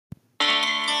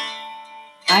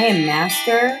I am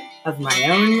master of my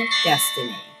own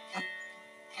destiny.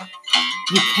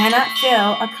 You cannot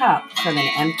fill a cup from an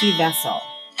empty vessel.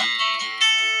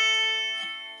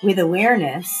 With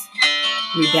awareness,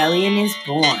 rebellion is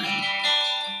born. I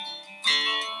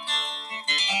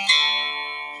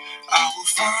will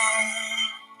find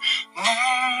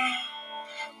my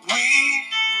way.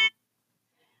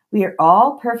 We are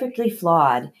all perfectly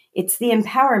flawed. It's the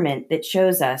empowerment that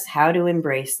shows us how to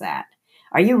embrace that.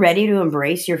 Are you ready to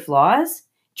embrace your flaws?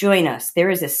 Join us. There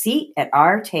is a seat at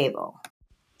our table.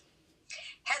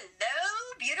 Hello,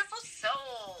 beautiful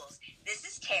souls. This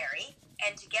is Terry,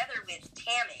 and together with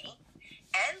Tammy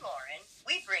and Lauren,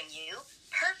 we bring you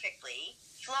Perfectly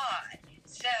Flawed.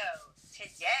 So,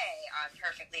 today on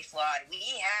Perfectly Flawed,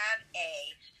 we have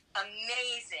a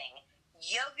amazing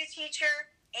yoga teacher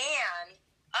and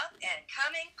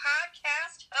up-and-coming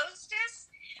podcast hostess.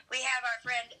 We have our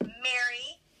friend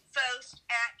Mary Faust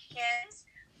Atkins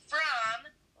from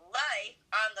Life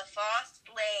on the Fast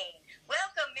Lane.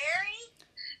 Welcome, Mary.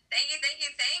 Thank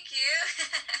you.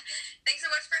 Thanks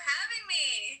so much for having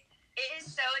me. It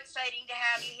is so exciting to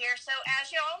have you here. So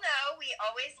as you all know, we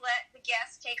always let the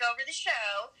guests take over the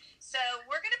show. So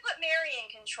we're going to put Mary in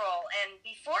control. And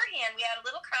beforehand, we had a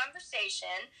little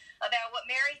conversation about what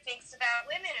Mary thinks about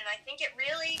women. And I think it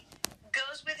really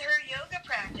goes with her yoga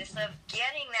practice of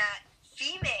getting that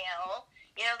female,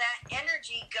 that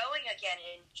energy going again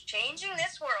and changing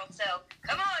this world. So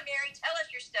come on, Mary, tell us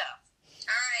your stuff.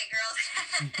 All right, girls.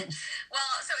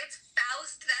 Well, so it's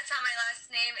Faust. That's how my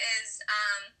last name is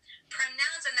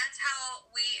pronounced, and that's how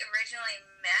we originally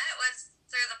met, was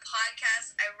through the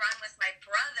podcast I run with my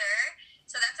brother.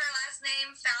 So that's our last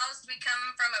name, Faust. We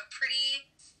come from a pretty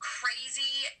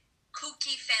crazy,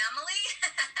 kooky family,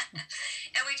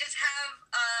 and we just have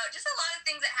just a lot of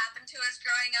things that happened to us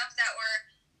growing up that were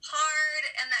hard,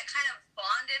 and that kind of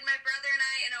bonded my brother and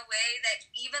I in a way that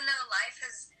even though life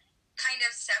has kind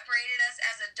of separated us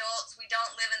as adults, we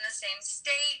don't live in the same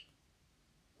state.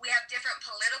 We have different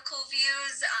political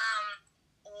views,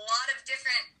 a lot of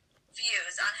different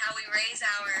views on how we raise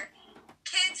our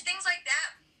kids, things like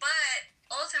that. But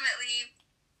ultimately,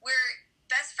 we're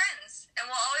best friends, and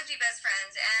we'll always be best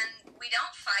friends. And we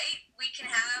don't fight. We can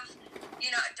have,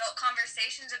 adult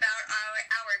conversations about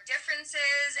our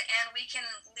differences, and we can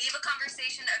leave a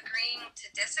conversation agreeing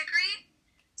to disagree.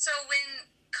 So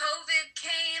when COVID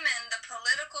came and the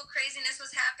political craziness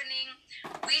was happening,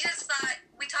 we just thought,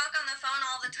 we talk on the phone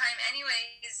all the time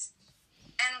anyways,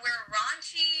 and we're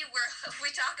raunchy,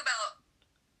 we talk about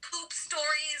poop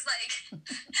stories, like,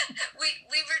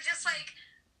 we were just like,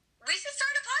 we should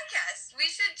start a podcast. We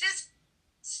should just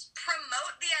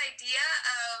promote the idea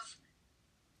of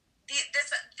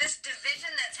this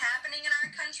division that's happening in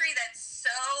our country that's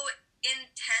so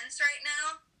intense right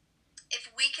now.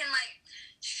 If we can,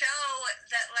 show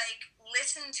that,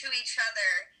 listen to each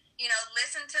other,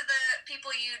 listen to the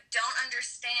people you don't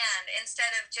understand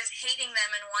instead of just hating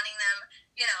them and wanting them,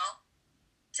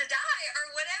 to die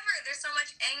or whatever. There's so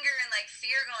much anger and,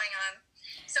 fear going on.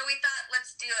 So we thought,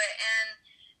 let's do it. And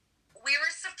we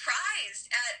were surprised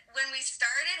at when we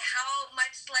started how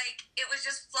much, it was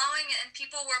just flowing and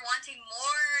people were wanting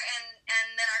more, and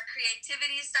then our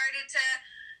creativity started to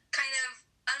kind of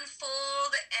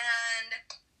unfold, and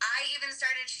I even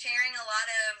started sharing a lot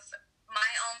of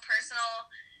my own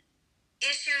personal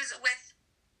issues with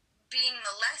being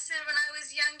molested when I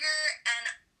was younger and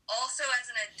also as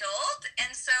an adult.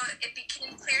 And so it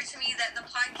became clear to me that the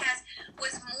podcast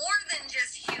was more than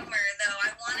just humor, though.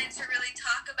 I wanted to really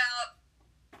talk about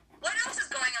what else is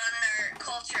going on in our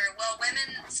culture. Well,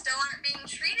 women still aren't being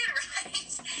treated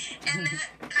right. And that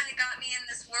kind of got me in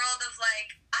this world of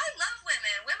I love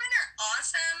women. Women are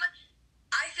awesome.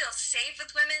 I feel safe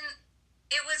with women.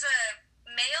 It was a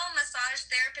male massage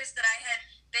therapist that I had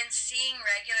been seeing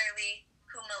regularly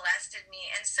who molested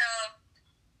me. And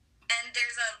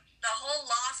there's the whole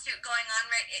lawsuit going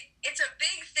on, right? It's a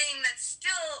big thing that's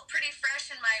still pretty fresh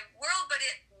in my world, but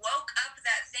it woke up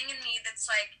that thing in me that's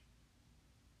why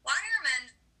are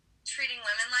men treating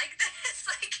women like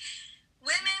this?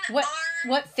 Women are...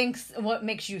 What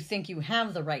makes you think you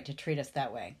have the right to treat us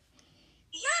that way?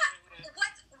 Yeah.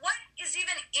 What is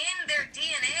even in their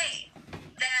DNA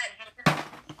that...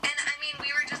 And, we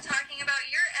were just talking about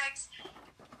your ex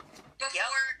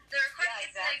before the recording. Yeah,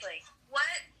 exactly.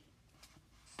 What?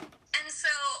 And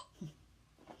so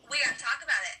we got to talk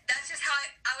about it. That's just how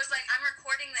I was I'm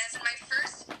recording this, and I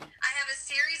have a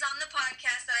series on the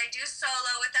podcast that I do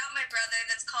solo without my brother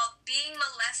that's called Being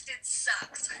Molested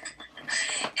Sucks. And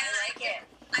I like it.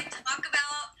 I talk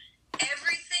about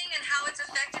everything and how it's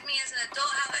affected me as an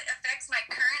adult, how it affects my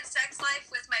current sex life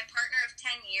with my partner of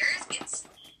 10 years,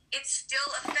 it's still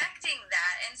affecting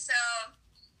that. And so,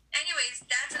 anyways,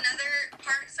 that's another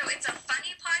part. So it's a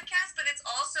funny podcast, but it's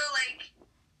also like,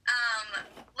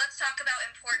 let's talk about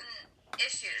important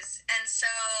issues. And so,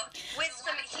 with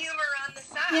some humor on the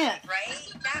side, Yeah. right?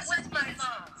 That was my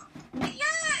mom.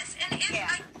 yes, and if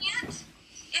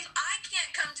I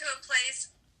can't come to a place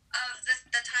of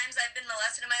the times I've been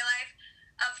molested in my life,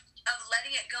 of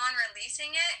letting it go and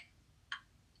releasing it,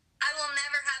 I will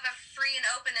never have a free and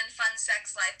open and fun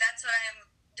sex life. That's what I'm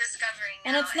discovering now.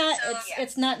 And it's not so,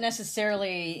 it's not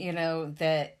necessarily, you know,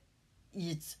 that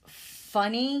it's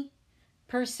funny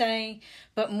per se,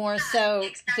 but more so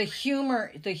exactly.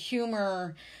 the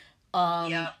humor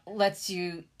lets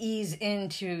you ease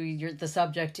into the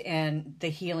subject and the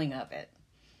healing of it.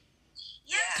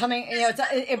 yeah, Coming, you know,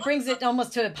 it brings it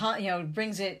almost to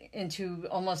brings it into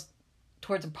almost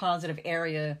towards a positive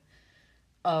area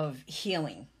of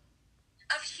healing.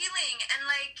 And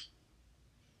like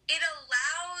it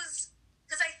allows,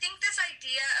 because I think this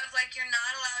idea of like you're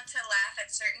not allowed to laugh at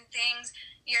certain things,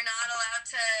 you're not allowed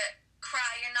to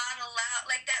cry, you're not allowed,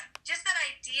 like that, just that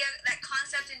idea, that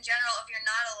concept in general of you're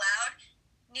not allowed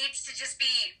needs to just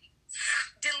be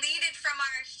deleted from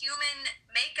our human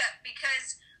makeup,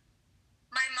 because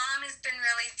my mom has been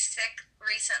really sick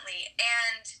recently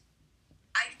and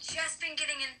I've just been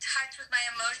getting in touch with my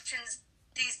emotions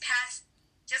these past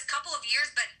just couple of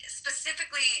years, but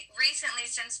specifically recently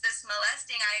since this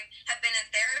molesting, I have been in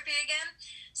therapy again.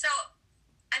 So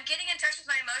I'm getting in touch with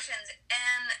my emotions,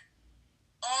 and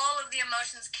all of the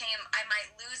emotions came. I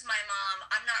might lose my mom.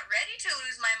 I'm not ready to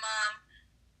lose my mom.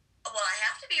 Well, I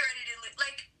have to be ready to lose,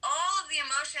 like all of the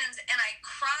emotions, and I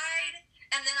cried,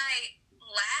 and then I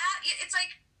laughed. It's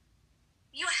like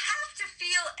you have to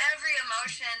feel every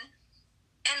emotion.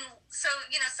 And so,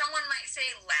 you know, someone might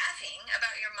say laughing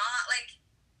about your mom, like,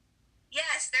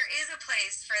 yes, there is a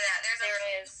place for that. There's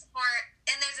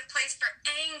a place for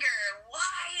anger.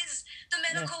 Why is the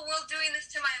medical world doing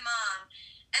this to my mom?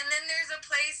 And then there's a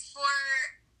place for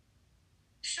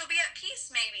she'll be at peace,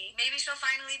 maybe. Maybe she'll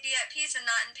finally be at peace and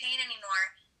not in pain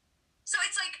anymore. So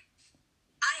it's like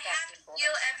I have to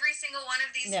feel every single one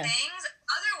of these things.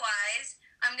 Otherwise,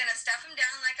 I'm going to stuff them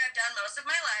down like I've done most of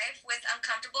my life with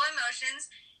uncomfortable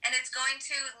emotions, and it's going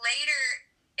to later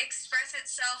express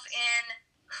itself in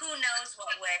who knows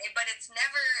what way, but it's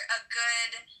never a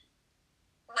good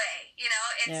way. You know,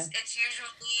 it's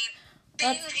usually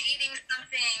binge eating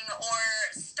something or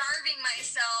starving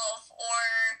myself or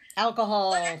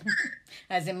alcohol, whatever.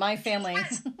 As in my family.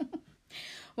 Yes.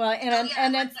 Well,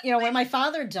 and that's, you know, when my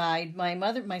father died,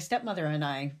 my stepmother and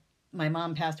I, my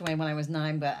mom passed away when I was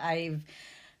 9, but I've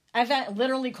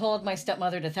literally called my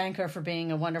stepmother to thank her for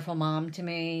being a wonderful mom to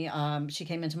me. She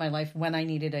came into my life when I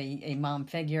needed a mom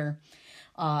figure.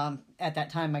 At that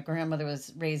time, my grandmother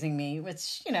was raising me,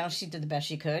 which, you know, she did the best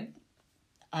she could.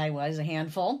 I was a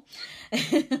handful.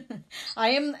 I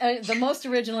am the most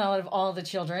original out of all the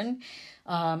children.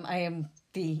 I am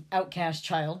the outcast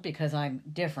child because I'm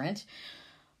different.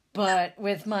 But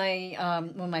with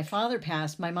my when my father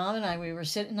passed, my mom and I, we were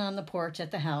sitting on the porch at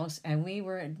the house and we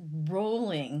were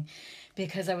rolling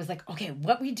because I was like, okay,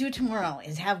 what we do tomorrow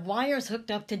is have wires hooked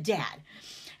up to Dad.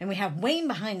 And we have Wayne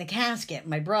behind the casket,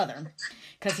 my brother,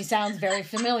 because he sounds very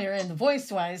familiar in the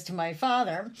voice-wise to my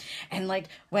father. And like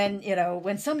when, you know,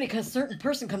 when somebody, because a certain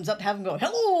person comes up, have him go,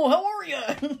 hello, how are you?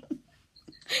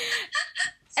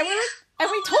 And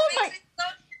we told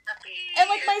and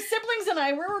like my siblings and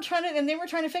I, they were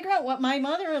trying to figure out what my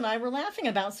mother and I were laughing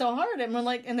about so hard. And we're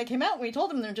like, and they came out and we told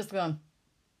them, they're just going.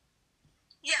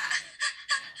 Yeah.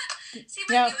 See,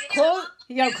 but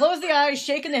close the eyes,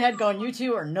 shaking the head, going, you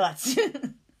two are nuts. Yeah. No,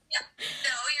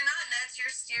 you're not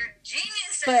nuts. You're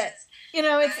geniuses. But, you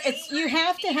know, it's you Right?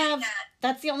 have to have, that.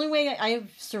 that's the only way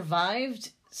I've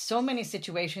survived so many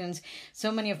situations.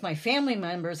 So many of my family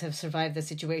members have survived the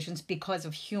situations because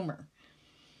of humor.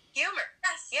 Humor.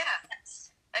 Yes. Yeah.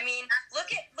 I mean,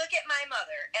 look at my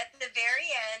mother. At the very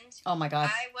end, Oh my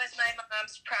God. I was my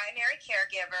mom's primary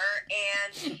caregiver,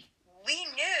 and we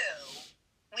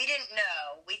didn't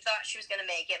know. We thought she was going to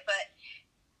make it, but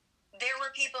there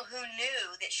were people who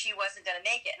knew that she wasn't going to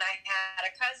make it. And I had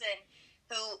a cousin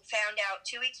who found out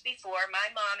 2 weeks before.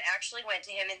 My mom actually went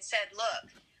to him and said,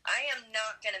 look, I am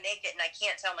not going to make it, and I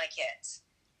can't tell my kids.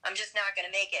 I'm just not going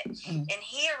to make it. And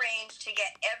he arranged to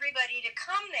get everybody to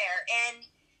come there. And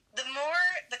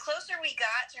the closer we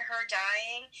got to her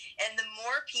dying, and the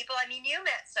more people, I mean, you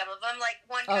met some of them, like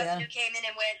one cousin who came in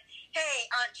and went, hey,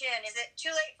 Aunt Jen, is it too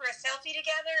late for a selfie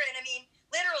together? And I mean,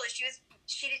 literally,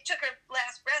 she took her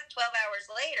last breath 12 hours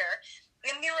later.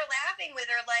 And we were laughing with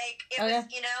her like it was,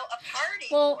 you know, a party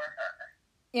Well, for her.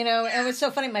 You know, it was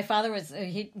so funny. My father was,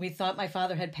 we thought my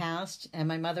father had passed, and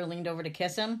my mother leaned over to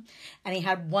kiss him, and he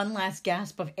had one last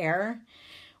gasp of air.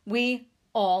 We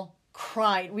all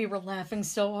cried. We were laughing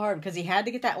so hard because he had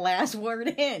to get that last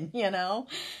word in, you know?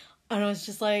 And it was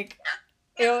just like,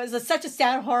 it was such a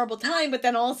sad, horrible time, but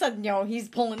then all of a sudden, you know, he's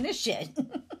pulling this shit.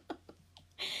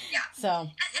 Yeah. So. Yeah.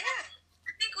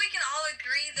 I think we can all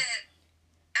agree that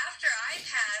after I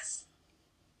pass,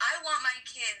 I want my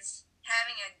kids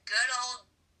having a good old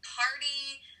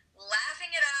party,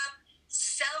 laughing it up,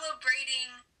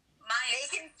 celebrating my...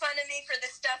 Making fun of me for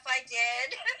the stuff I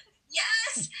did.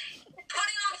 Yes!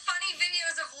 Putting on funny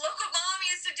videos of look what Mom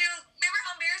used to do. Remember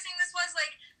how embarrassing this was?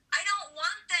 Like, I don't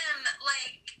want them,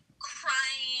 like,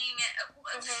 crying.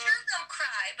 Sure, they'll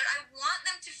cry, but I want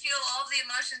them to feel all the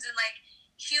emotions, and, like,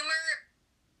 humor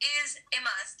is a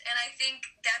must. And I think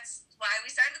that's why we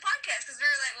started the podcast, because we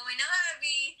were like, well, we know how to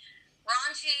be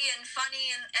raunchy and funny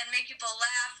and make people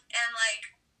laugh, and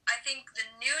like I think the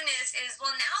newness is,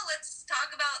 well, now let's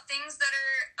talk about things that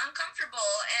are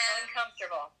uncomfortable and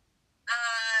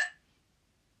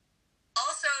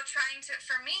also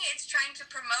for me it's trying to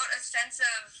promote a sense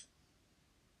of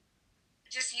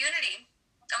just unity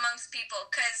amongst people,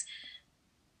 because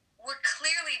we're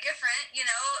clearly different, you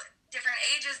know, different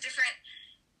ages, different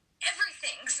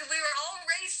everything. So we were all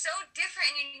raised so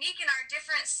different and unique in our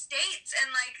different states, and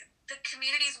like the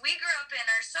communities we grew up in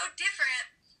are so different,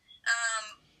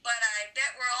 but I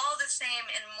bet we're all the same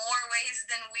in more ways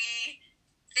than we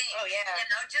think. Oh yeah, you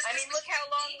know, just I mean, look how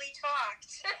long we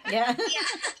talked. Yeah.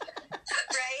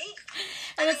 Right.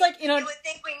 And it's like, you know, you would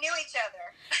think we knew each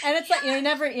other. And it's like,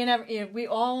 we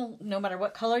all, no matter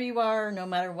what color you are, no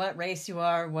matter what race you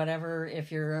are, whatever, if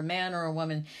you're a man or a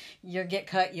woman, you get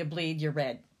cut, you bleed, you're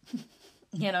red.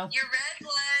 You know? You're red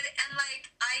blood, and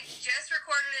like, I just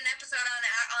recorded an episode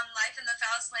on Life in the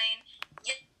Fast Lane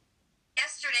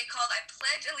yesterday called I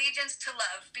Pledge Allegiance to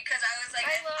Love, because I was like,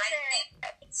 I think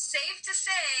it's safe to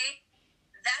say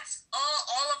that's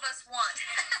all of us want.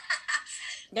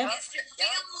 Yep. Is to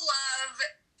feel love.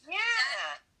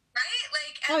 Yeah. Right?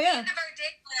 Like, at the end of our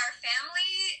day, our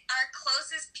family, our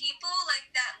closest people, like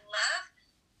that love,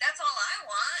 that's all I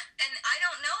want. And I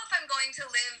don't know if I'm going to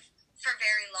live for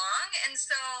very long. And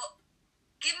so,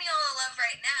 give me all the love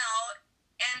right now,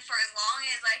 and for as long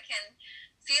as I can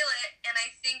feel it. And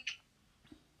I think,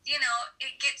 you know,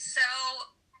 it gets said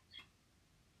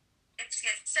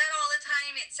all the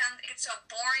time. It gets so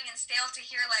boring and stale to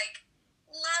hear, like,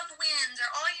 love wins, or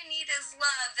all you need is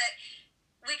love, that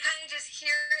we kind of just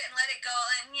hear it and let it go,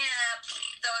 and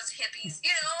those hippies,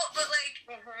 you know, but like,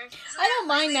 I don't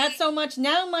mind that so much.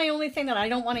 Now my only thing that I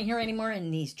don't want to hear anymore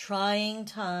in these trying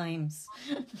times.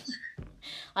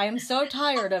 I am so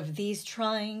tired of these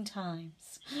trying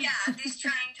times. Yeah, these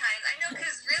trying times. I know,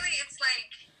 because really it's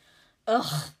like,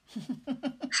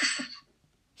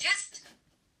 just,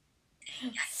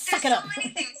 suck there's it up. so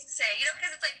many things to say, you know,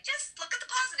 because it's like, just look at the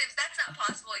positives. That's not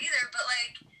possible either, but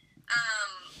like,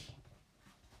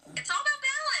 it's all about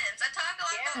balance. I talk a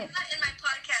lot about that in my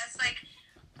podcast, like,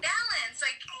 balance.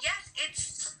 Like, yes,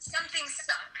 some things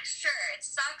suck. Sure, it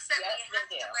sucks that we have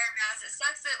to wear masks. It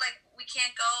sucks that, like, we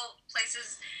can't go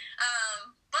places,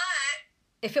 but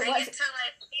if it I get to,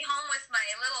 like, be home with my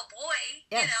little boy,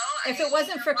 you know. If it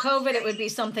wasn't for COVID, it would be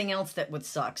something else that would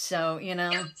suck. So, you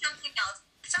know. It would be something else.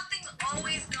 Something's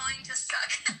always going to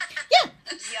suck. Yeah.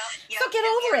 Yep. So get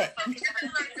over it.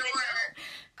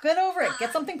 Get over it.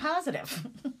 Get something positive.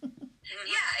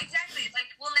 Yeah, exactly.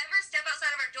 Like, we'll never step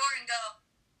outside of our door and go,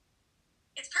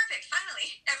 it's perfect,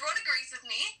 finally. Everyone agrees with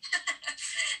me.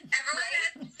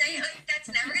 Everyone say, like,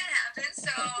 that's never going to happen.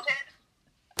 So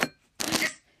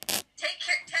just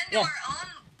tend to our own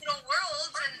little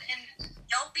worlds and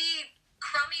don't be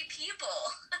crummy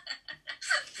people.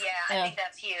 I think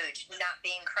that's huge, not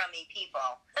being crummy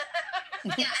people.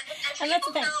 Yeah, and that's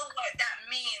people the thing. know what that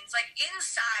means. Like,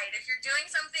 inside, if you're doing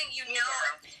something, you know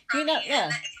it's crummy. You know, yeah.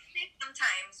 And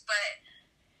sometimes, but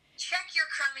check your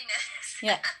crumminess.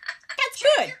 Yeah. That's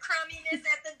Check good. your crumminess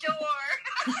at the door.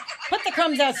 Put the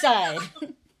crumbs outside.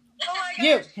 Oh my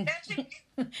You. gosh. That should,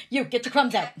 You, get your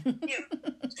crumbs out. you.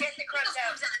 Get the crumbs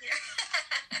out.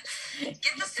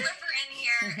 Get the Swiffer in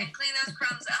here and clean those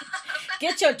crumbs up.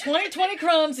 Get your 2020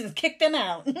 crumbs and kick them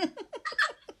out. So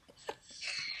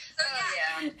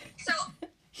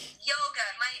yoga,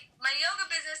 my yoga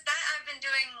business, that I've been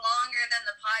doing longer than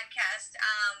the podcast,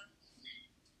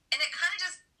 and it kind of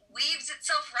just weaves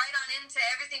itself right on into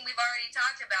everything we've already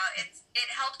talked about. It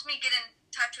helped me get in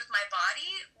touch with my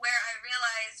body, where I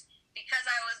realized, because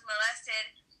I was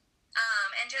molested,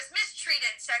 and just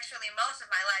mistreated sexually most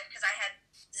of my life because I had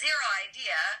zero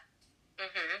idea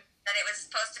that it was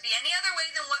supposed to be any other way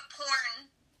than what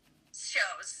porn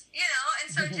shows, you know? And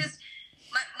so just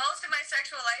most of my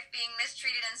sexual life being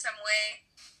mistreated in some way,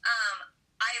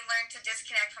 I learned to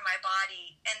disconnect from my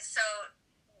body. And so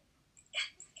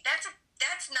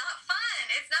that's not fun.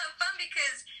 It's not fun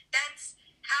because that's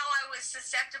how I was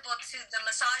susceptible to the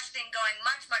massage thing going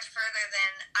much, much further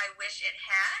than I wish it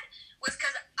had, was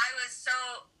because I was so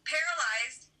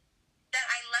paralyzed that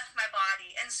I left my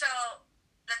body. And so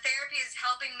the therapy is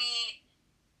helping me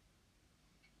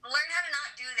learn how to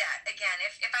not do that again.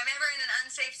 If I'm ever in an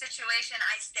unsafe situation,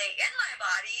 I stay in my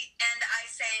body and I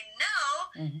say no,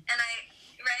 and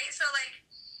right? So like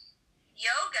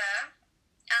yoga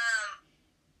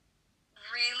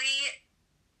really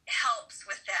helps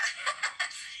with that.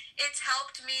 It's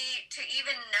helped me to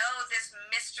even know this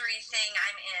mystery thing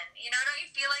I'm in. You know, don't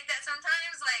you feel like that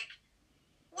sometimes? Like,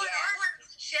 what are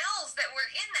these shells that were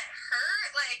in that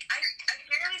hurt? Like, I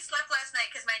barely slept last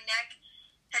night because my neck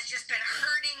has just been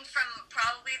hurting from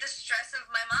probably the stress of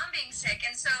my mom being sick.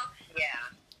 And so,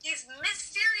 these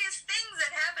mysterious things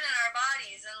that happen in our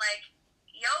bodies, and like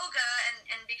yoga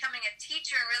and becoming a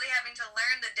teacher and really having to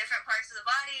learn the different parts of the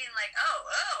body, and like,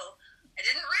 oh, I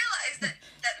didn't realize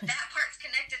that part's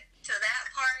connected to that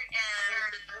part,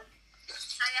 and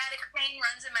sciatic pain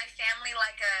runs in my family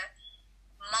like a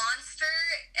monster.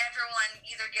 Everyone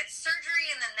either gets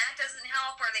surgery and then that doesn't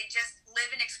help, or they just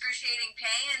live in excruciating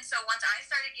pain. And so once I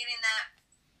started getting that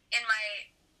in my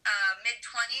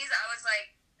mid-20s, I was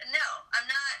like, no,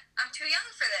 I'm too young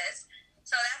for this.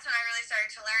 So that's when I really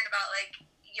started to learn about like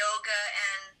yoga,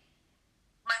 and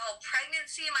my whole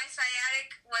pregnancy, my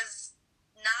sciatic was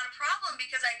not a problem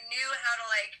because I knew how to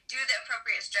like do the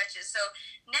appropriate stretches. So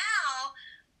now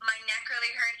my neck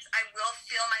really hurts. I will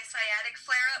feel my sciatic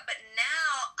flare up, but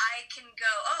now I can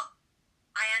go, oh,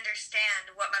 I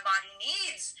understand what my body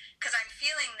needs because I'm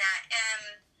feeling that.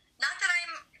 And not that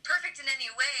I'm perfect in any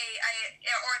way,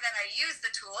 or that I use the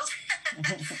tools.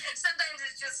 Sometimes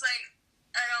it's just like,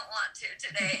 I don't want to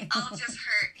today. I'll just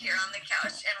hurt here on the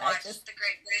couch and watch the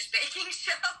Great British Baking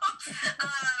Show.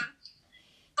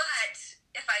 But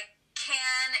if I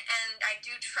can, and I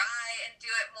do try and do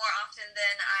it more often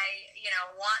than I,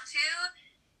 want to,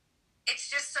 it's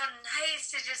just so nice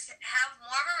to just have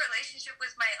more of a relationship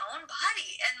with my own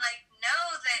body and like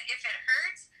know that if it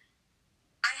hurts,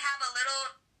 I have a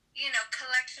little,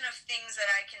 collection of things that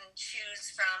I can choose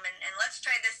from, and let's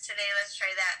try this today, let's try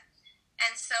that.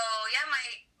 And so,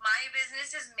 my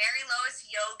business is Mary Lois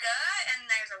Yoga, and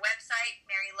there's a website,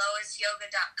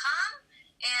 maryloisyoga.com,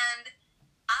 and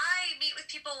I meet with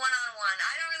people one-on-one.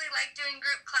 I don't really like doing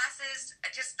group classes.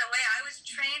 Just the way I was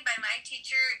trained by my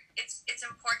teacher, it's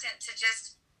important to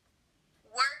just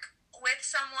work with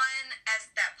someone as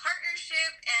that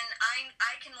partnership, and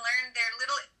I can learn their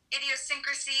little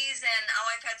idiosyncrasies, and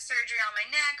I've had surgery on my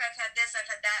neck, I've had this, I've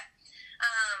had that.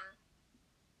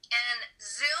 And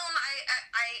Zoom,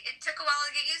 it took a while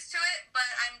to get used to it, but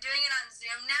I'm doing it on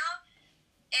Zoom now.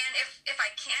 And if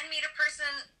I can meet a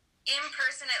person in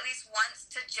person at least once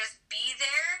to just be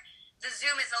there, the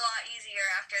Zoom is a lot easier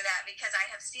after that because I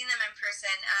have seen them in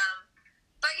person.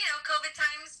 But, COVID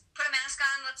times, put a mask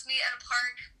on, let's meet at a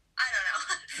park. I don't know.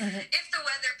 If the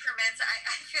weather permits,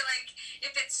 I feel like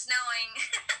if it's snowing,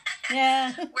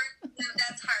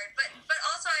 that's hard. But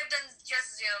also I've done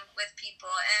just Zoom with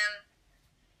people, and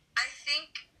I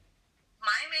think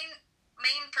my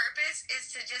main purpose is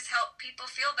to just help people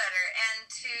feel better and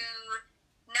to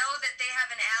know that they have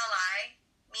an ally,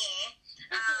 me,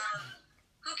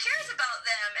 who cares about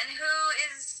them and who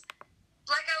is,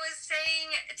 like I was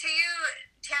saying to you,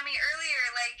 Tammy, earlier,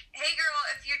 like, hey girl,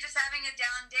 if you're just having a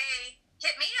down day,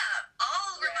 hit me up.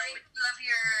 I'll remind you of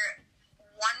your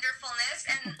wonderfulness,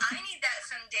 and I need that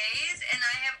some days, and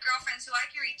I have girlfriends who I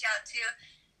can reach out to.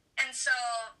 And so,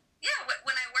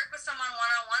 when I work with someone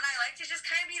one-on-one, I like to just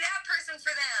kind of be that person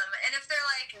for them. And if they're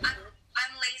like,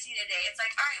 I'm lazy today, it's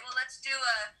like, all right, well, let's do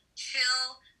a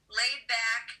chill,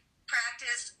 laid-back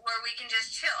practice where we can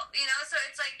just chill, So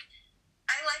it's like,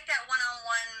 I like that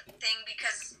one-on-one thing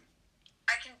because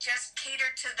I can just cater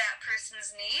to that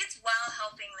person's needs while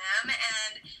helping them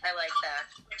and I like that.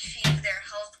 Achieve their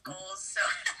health goals. So,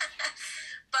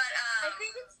 but I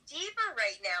think it's deeper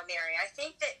right now, Mary. I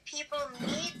think that people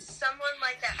need someone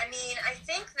like that. I mean, I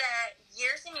think that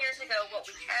years and years ago, what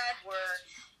we had were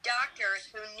doctors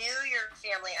who knew your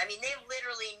family. I mean, they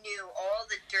literally knew all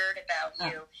the dirt about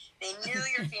you. They knew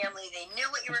your family. They knew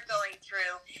what you were going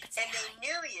through, and they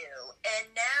knew you. And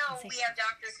now now we have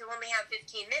doctors who only have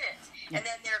 15 minutes, and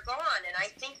then they're gone. And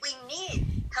I think we need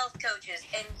health coaches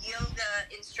and yoga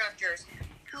instructors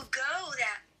who go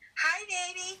that, hi,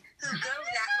 baby, who go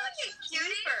that much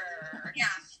deeper. Yeah.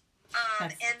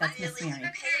 And really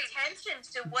pay attention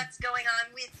to what's going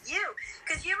on with you.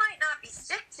 Because you might not be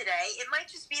sick today. It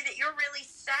might just be that you're really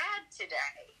sad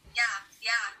today.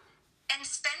 Yeah. And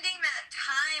spending that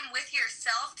time with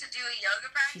yourself to do a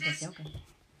yoga practice,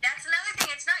 that's another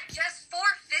thing. It's not just for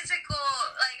physical,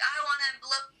 like, I want to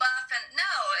look buff. And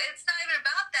no, it's not even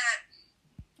about that.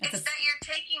 It's that you're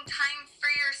taking time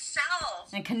for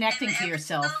yourself. And connecting to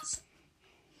yourself.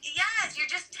 Yes,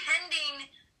 you're just tending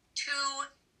to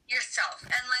yourself.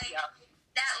 And, like,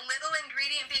 that little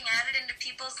ingredient being added into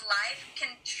people's life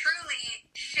can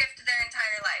truly shift their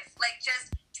entire life. Like,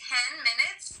 just 10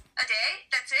 minutes a day,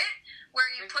 that's it, where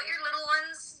you put your little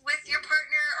ones with your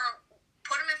partner or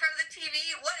put them in front of the TV,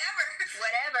 whatever,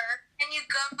 and you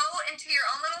go into your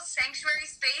own little sanctuary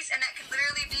space, and that could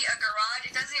literally be a garage.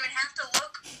 It doesn't even have to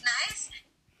look nice,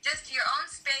 just your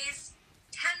own space,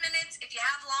 10 minutes. If you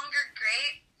have longer,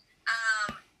 great.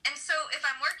 And so if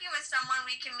I'm working with someone,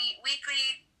 we can meet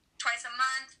weekly, twice a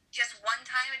month, just one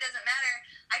time, it doesn't matter.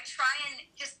 I try and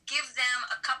just give them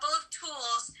a couple of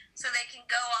tools so they can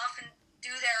go off and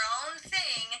do their own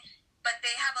thing, but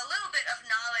they have a little bit of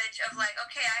knowledge of, like,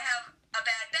 okay, I have a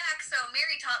bad back, so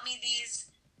Mary taught me these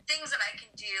things that I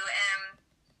can do. And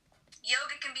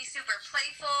yoga can be super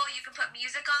playful. You can put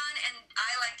music on, and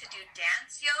I like to do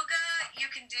dance yoga. You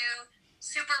can do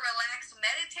super relaxed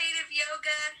meditative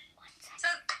yoga. So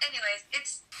anyways,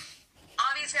 it's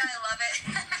obviously, I love it.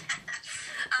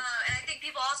 And I think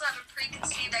people also have a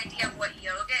preconceived idea of what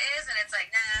yoga is, and it's like,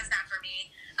 nah, that's not for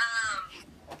me.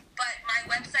 But my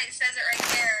website says it right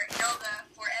there, yoga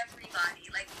for everybody.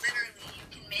 Like, literally, you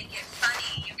can make it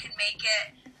funny. You can make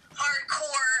it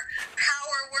hardcore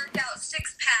power workout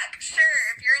six-pack. Sure,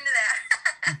 if you're into that.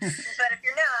 But if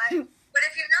you're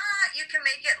not, you can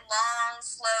make it long,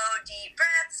 slow, deep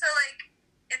breaths. So, like,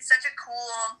 it's such a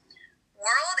cool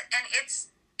world, and it's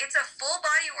a full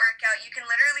body workout. You can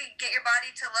literally get your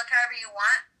body to look however you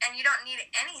want, and you don't need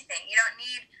anything. You don't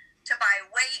need to buy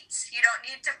weights. You don't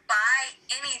need to buy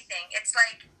anything. It's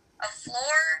like a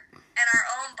floor and our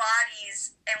own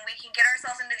bodies, and we can get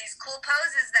ourselves into these cool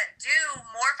poses that do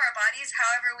morph our bodies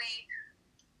however we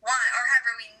want, or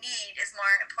however we need is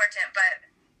more important. But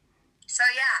so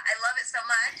yeah, I love it so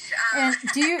much.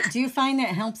 And do you find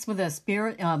that helps with a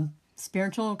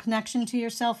spiritual connection to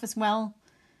yourself as well?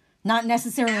 Not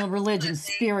necessarily religion,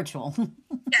 spiritual.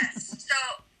 Yes. So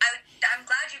I'm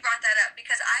glad you brought that up,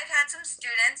 because I've had some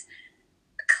students,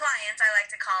 clients I like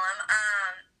to call them,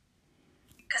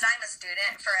 because I'm a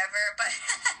student forever, but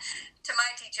to my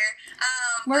teacher.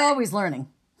 We're always learning.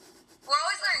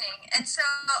 And so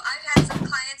I've had some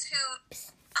clients who,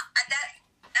 at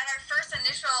our first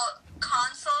initial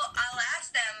consult, I'll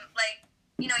ask them, like,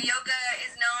 yoga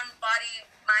is known body,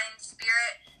 mind,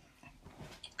 spirit.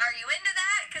 Are you into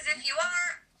that? Because if you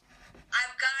are,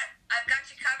 I've got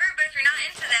you covered. But if you're not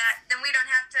into that, then we don't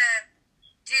have to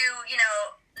do,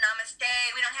 namaste.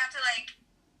 We don't have to, like,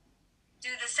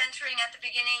 do the centering at the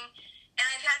beginning. And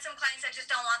I've had some clients that just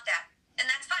don't want that, and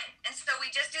that's fine. And so we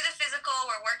just do the physical.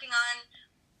 We're working on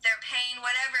their pain,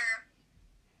 whatever.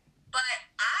 But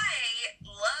I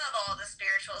love all the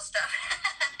spiritual stuff.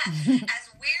 As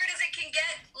weird as it can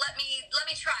get, let me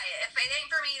try it. If it ain't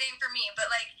for me, it ain't for me.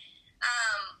 But, like,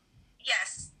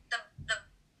 yes, the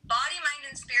body, mind,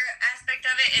 and spirit aspect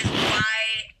of it is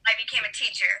why I became a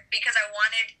teacher, because I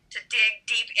wanted to dig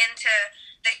deep into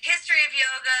the history of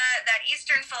yoga, that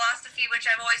Eastern philosophy, which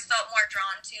I've always felt more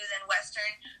drawn to than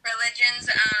Western religions.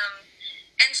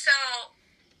 And so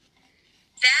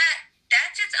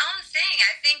that's its own thing.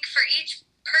 I think for each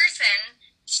person,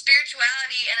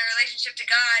 spirituality and a relationship to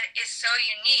God is so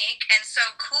unique and so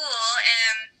cool,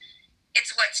 and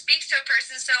it's what speaks to a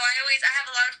person. So I have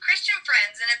a lot of Christian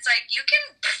friends, and it's like, you can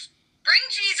bring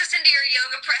Jesus into your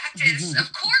yoga practice.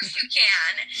 Of course you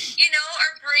can, or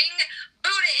bring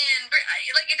Buddha in.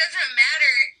 Like, it doesn't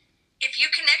matter. If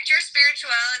you connect your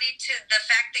spirituality to the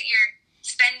fact that you're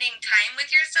spending time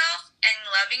with yourself and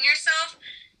loving yourself,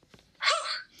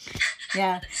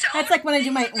 yeah, that's like when I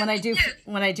do my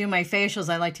facials,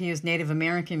 I like to use Native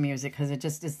American music, because it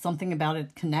just is something about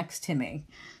it connects to me.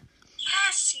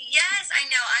 Yes, I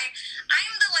know.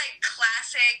 I'm the, like,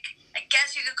 classic, I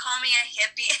guess you could call me a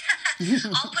hippie.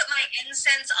 I'll put my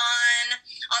incense on.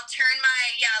 I'll turn my,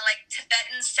 like,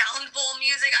 Tibetan sound bowl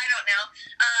music, I don't know,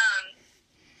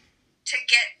 to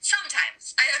get,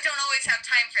 sometimes, I don't always have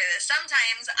time for this.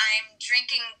 Sometimes I'm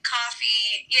drinking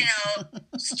coffee,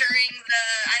 stirring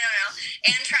I don't know,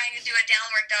 and trying to do a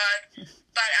downward dog.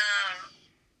 But,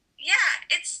 yeah,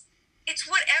 it's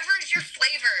whatever's your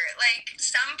flavor. Like,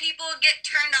 some people get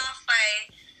turned off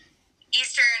by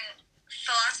Eastern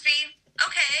philosophy.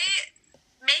 Okay,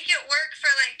 make it work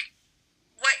for, like,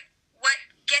 what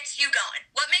gets you going.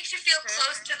 What makes you feel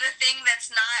close to the thing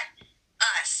that's not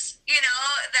us,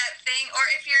 that thing. Or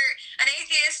if you're an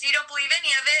atheist, you don't believe any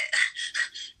of it,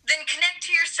 then connect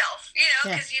to yourself,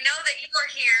 because you know that you're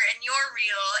here and you're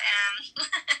real, and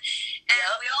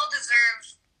we all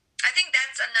deserve. I think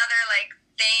that's another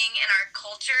thing in our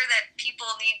culture that people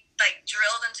need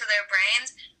drilled into their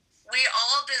brains. We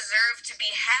all deserve to be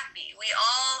happy.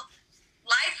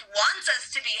 Life wants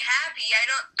us to be happy. I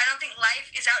don't think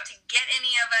life is out to get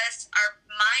any of us. Our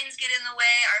minds get in the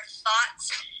way, our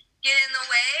thoughts get in the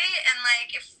way, and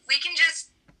if we can just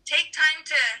take time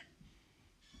to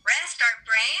rest our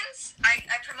brains.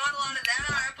 I promote a lot of that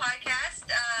on our podcast.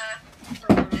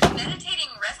 Just meditating,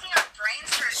 resting our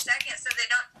brains for a second, so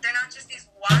they're not just these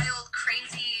wild,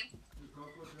 crazy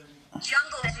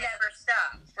jungles that never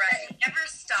stop. Right? That never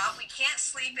stop. We can't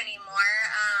sleep anymore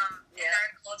in our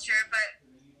culture, but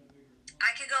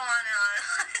I could go on and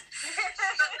on.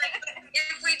 But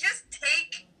if we just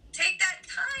take that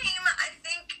time, I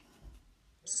think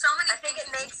it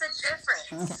makes a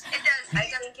difference. It does. I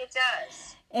think it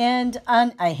does. And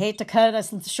I hate to cut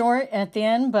us short at the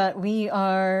end, but we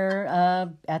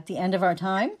are at the end of our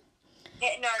time.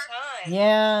 Hitting our time.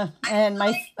 Yeah, and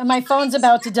my phone's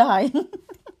about to die.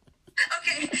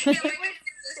 Okay. Yeah, we went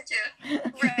through this too.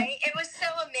 Right. It was so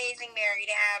amazing, Mary,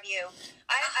 to have you.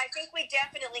 I think we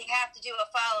definitely have to do a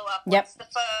follow-up. Yep.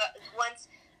 Once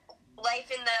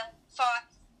life in the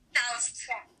Faust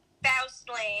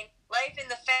lane. Life in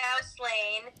the Faust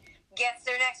lane gets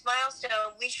their next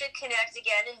milestone, we should connect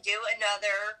again and do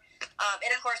another.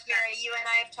 And of course, Mary, you and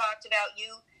I have talked about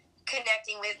you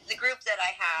connecting with the group that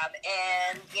I have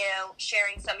and,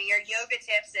 sharing some of your yoga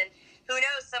tips. And who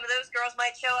knows, some of those girls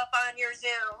might show up on your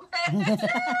Zoom.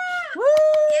 Woo!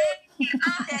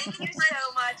 Thank you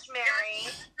so much, Mary.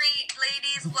 Great,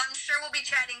 ladies. Well, I'm sure we'll be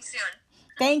chatting soon.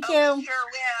 Thank We you. sure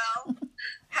will.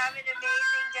 Have an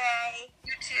amazing day.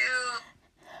 You too.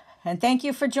 And thank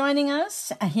you for joining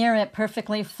us here at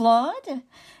Perfectly Flawed.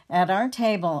 At our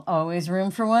table, always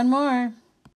room for one more.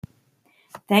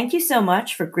 Thank you so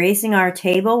much for gracing our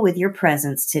table with your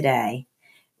presence today.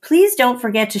 Please don't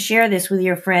forget to share this with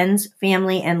your friends,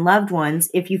 family, and loved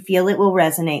ones if you feel it will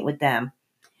resonate with them.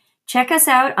 Check us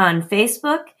out on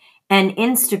Facebook and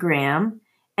Instagram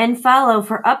and follow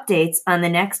for updates on the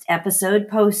next episode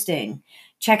posting.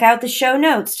 Check out the show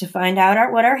notes to find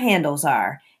out what our handles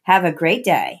are. Have a great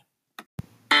day.